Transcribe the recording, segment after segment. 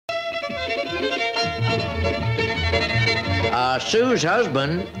Sue's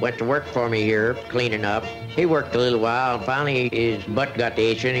husband went to work for me here, cleaning up. He worked a little while, and finally his butt got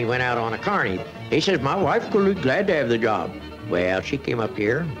the itch, and he went out on a carny. He says, my wife will be glad to have the job. Well, she came up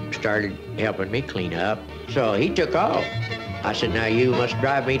here, started helping me clean up, so he took off. I said, now you must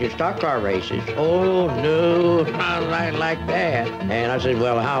drive me to stock car races. Oh, no, not like that. And I said,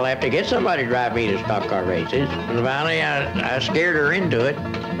 well, I'll have to get somebody to drive me to stock car races. And finally, I scared her into it.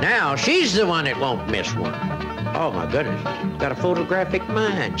 Now she's the one that won't miss one. Oh, my goodness. Got a photographic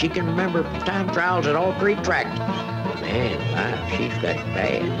mind. She can remember time trials at all 3 tracks. Man, wow, she's got it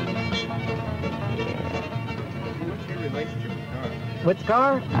bad. With the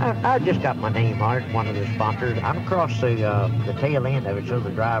car, I just got my name on it, one of the sponsors. I'm across the tail end of it so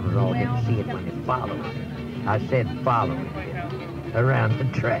the drivers all get to see it when they follow it. I said follow it around the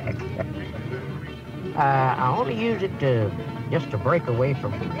track. I only use it just to break away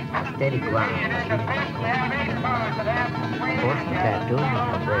from steady grind. Of course, the tattooing is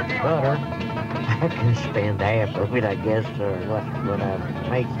my bread and butter. I can spend half of it, I guess, or what I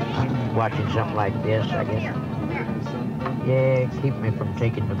make watching something like this, I guess. Yeah, keep me from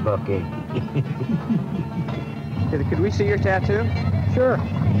taking the bucket. Could we see your tattoo? Sure.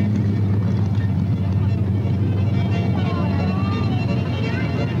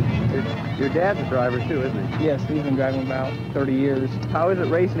 Your dad's a driver too, isn't he? Yes, he's been driving about 30 years. How is it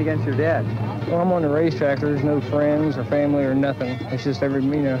racing against your dad? Well, I'm on the racetrack. There's no friends or family or nothing. It's just every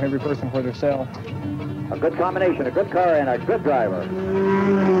person for themselves. A good combination, a good car, and a good driver.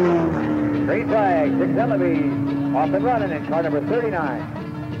 Green flag, 6 Ellaby, off and running in car number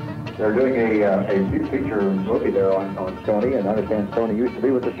 39. They're doing a feature movie there on Stoney, and I understand Stoney used to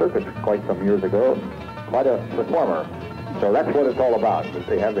be with the circuit quite some years ago. Quite a performer. So that's what it's all about.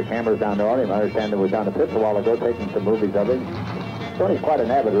 They have the cameras down there on him. I understand they was down the pits a while ago taking some movies of him. Stoney's quite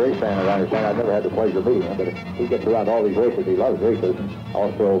an avid race fan, as I understand. I've never had the pleasure of meeting him, but he gets around all these races. He loves races.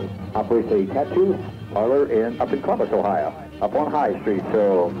 Also operates a tattoo parlor up in Columbus, Ohio, up on High Street.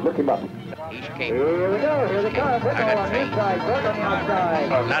 So look him up. Here we go. Here they come. Football on the inside. Bird on the outside.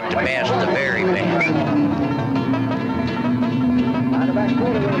 Not the best, the very best. On the back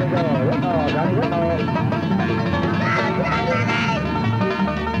quarter, here they go. Whitnall, Johnny Whitnall.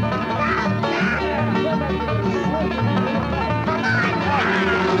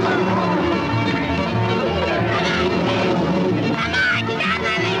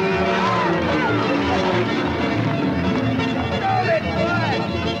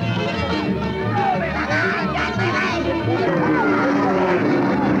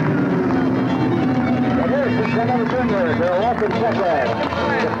 They're walking second.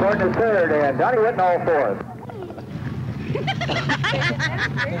 Gordon is third, and Johnny Whitnall fourth.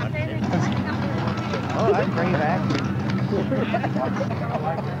 Oh, that's pretty bad.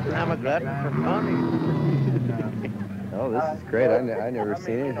 I'm a glutton for fun. Oh, this is great. I never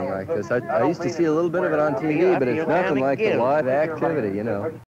seen anything like this. I used to see a little bit of it on TV, but it's nothing like the live activity, you know.